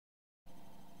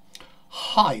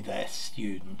Hi there,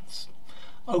 students.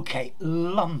 Okay,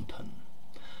 lumpen.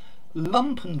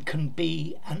 Lumpen can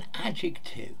be an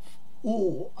adjective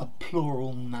or a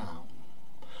plural noun.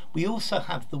 We also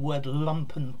have the word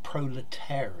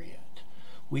Lumpenproletariat,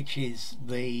 which is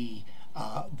the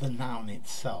noun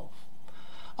itself.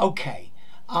 Okay,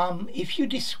 if you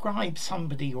describe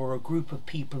somebody or a group of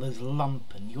people as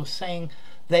lumpen, you're saying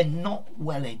they're not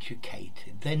well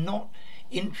educated, they're not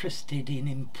interested in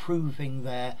improving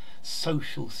their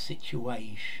social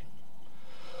situation.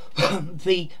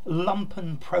 The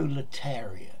lumpen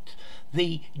proletariat,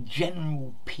 the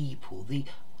general people, the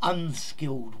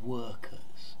unskilled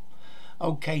workers.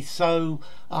 Okay, so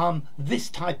this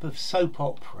type of soap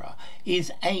opera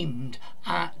is aimed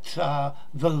at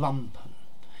the lumpen.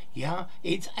 Yeah,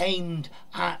 it's aimed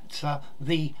at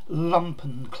the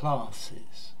lumpen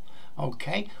classes.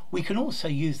 Okay, we can also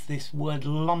use this word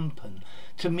lumpen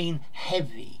to mean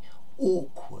heavy,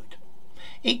 awkward.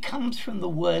 It comes from the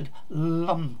word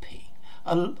lumpy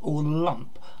or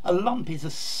lump. A lump is a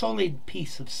solid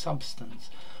piece of substance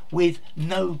with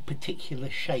no particular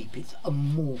shape. It's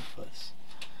amorphous.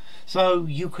 So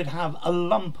you could have a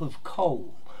lump of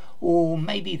coal, or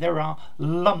maybe there are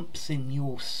lumps in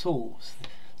your sauce.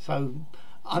 So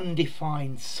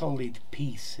undefined solid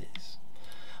pieces.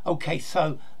 Okay,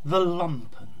 so the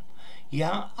lumpen,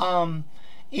 yeah,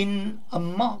 in a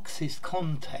Marxist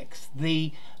context,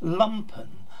 the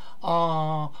lumpen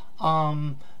are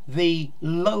the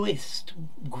lowest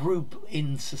group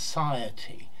in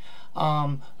society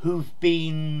who've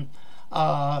been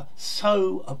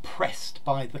so oppressed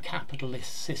by the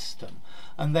capitalist system,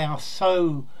 and they are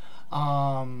so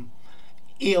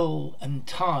ill and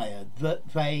tired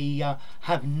that they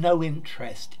have no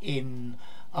interest in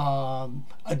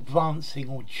advancing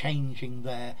or changing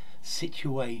their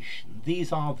situation.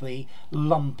 These are the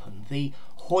lumpen, the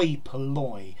hoi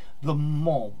polloi, the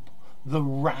mob, the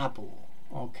rabble.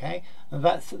 Okay, and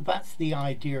that's the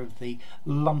idea of the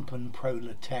lumpen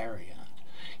proletariat.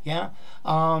 Yeah,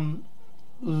 lumpen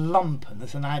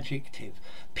as an adjective,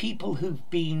 people who've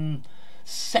been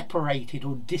separated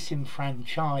or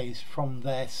disenfranchised from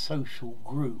their social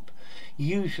group,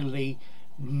 usually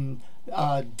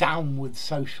downward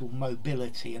social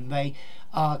mobility, and they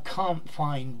can't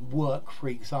find work, for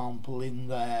example, in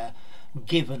their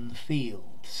given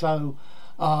field. So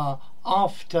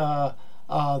after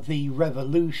the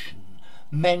revolution,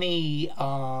 many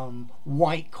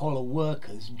white-collar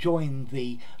workers joined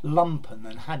the lumpen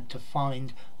and had to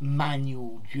find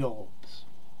manual jobs.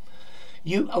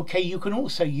 You can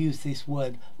also use this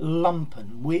word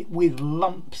lumpen with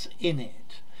lumps in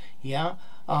it, yeah,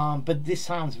 but this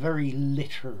sounds very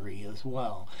literary as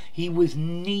well. He was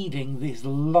kneading this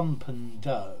lumpen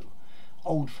dough,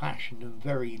 old-fashioned and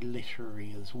very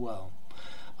literary as well.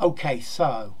 Okay,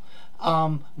 so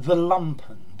the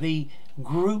lumpen, the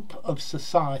group of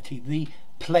society, the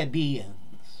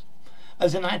plebeians.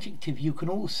 As an adjective, you can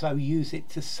also use it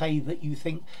to say that you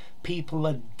think people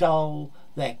are dull,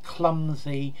 they're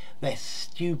clumsy, they're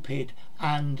stupid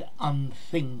and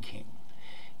unthinking.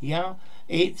 Yeah,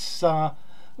 it's the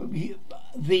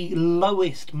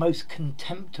lowest, most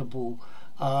contemptible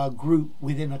group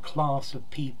within a class of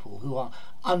people who are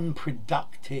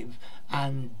unproductive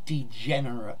and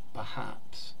degenerate,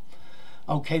 perhaps.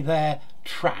 Okay, they're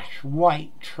trash,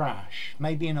 white trash.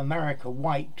 Maybe in America,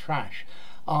 white trash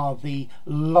are the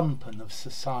lumpen of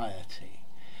society.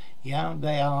 Yeah,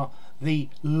 they are the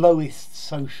lowest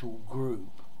social group.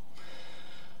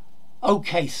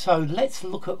 Okay, so let's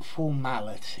look at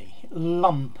formality.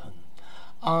 Lumpen.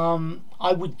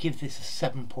 I would give this a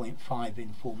 7.5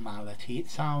 in formality. It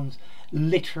sounds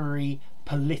literary,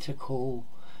 political,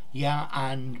 yeah,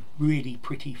 and really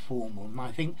pretty formal. And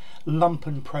I think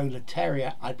lumpen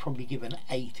proletariat, I'd probably give an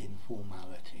 8 in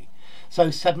formality. So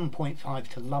 7.5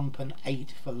 to lumpen,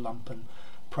 8 for lumpen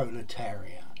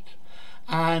proletariat.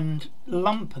 And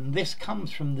lumpen, this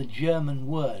comes from the German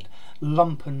word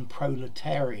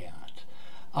Lumpenproletariat.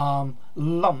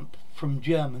 Lump from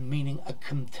German meaning a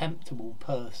contemptible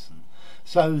person.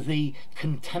 So the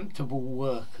contemptible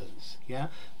workers, yeah,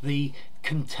 the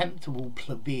contemptible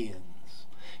plebeians,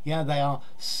 yeah, they are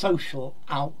social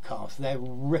outcasts, they're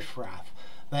riffraff,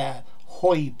 they're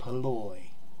hoi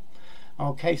polloi.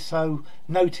 Okay, so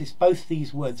notice both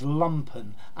these words,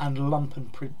 lumpen and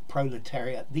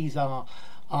lumpenproletariat, these are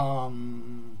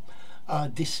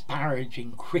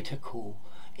disparaging, critical,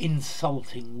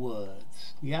 insulting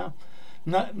words. Yeah,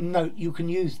 note you can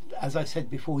use, as I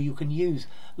said before, you can use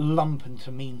lumpen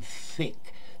to mean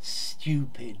thick,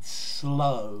 stupid,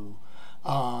 slow,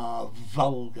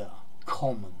 vulgar,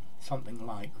 common, something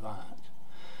like that.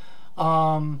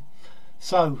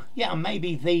 So yeah,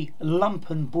 maybe the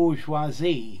lumpen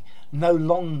bourgeoisie no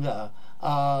longer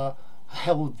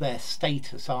held their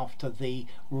status after the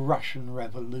Russian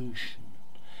Revolution.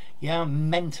 Yeah,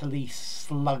 mentally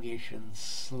sluggish and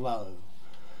slow.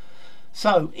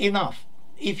 So enough.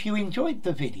 If you enjoyed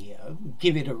the video,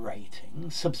 give it a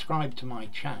rating, subscribe to my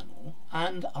channel,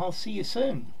 and I'll see you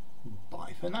soon.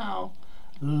 Bye for now.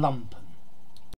 Lumpen.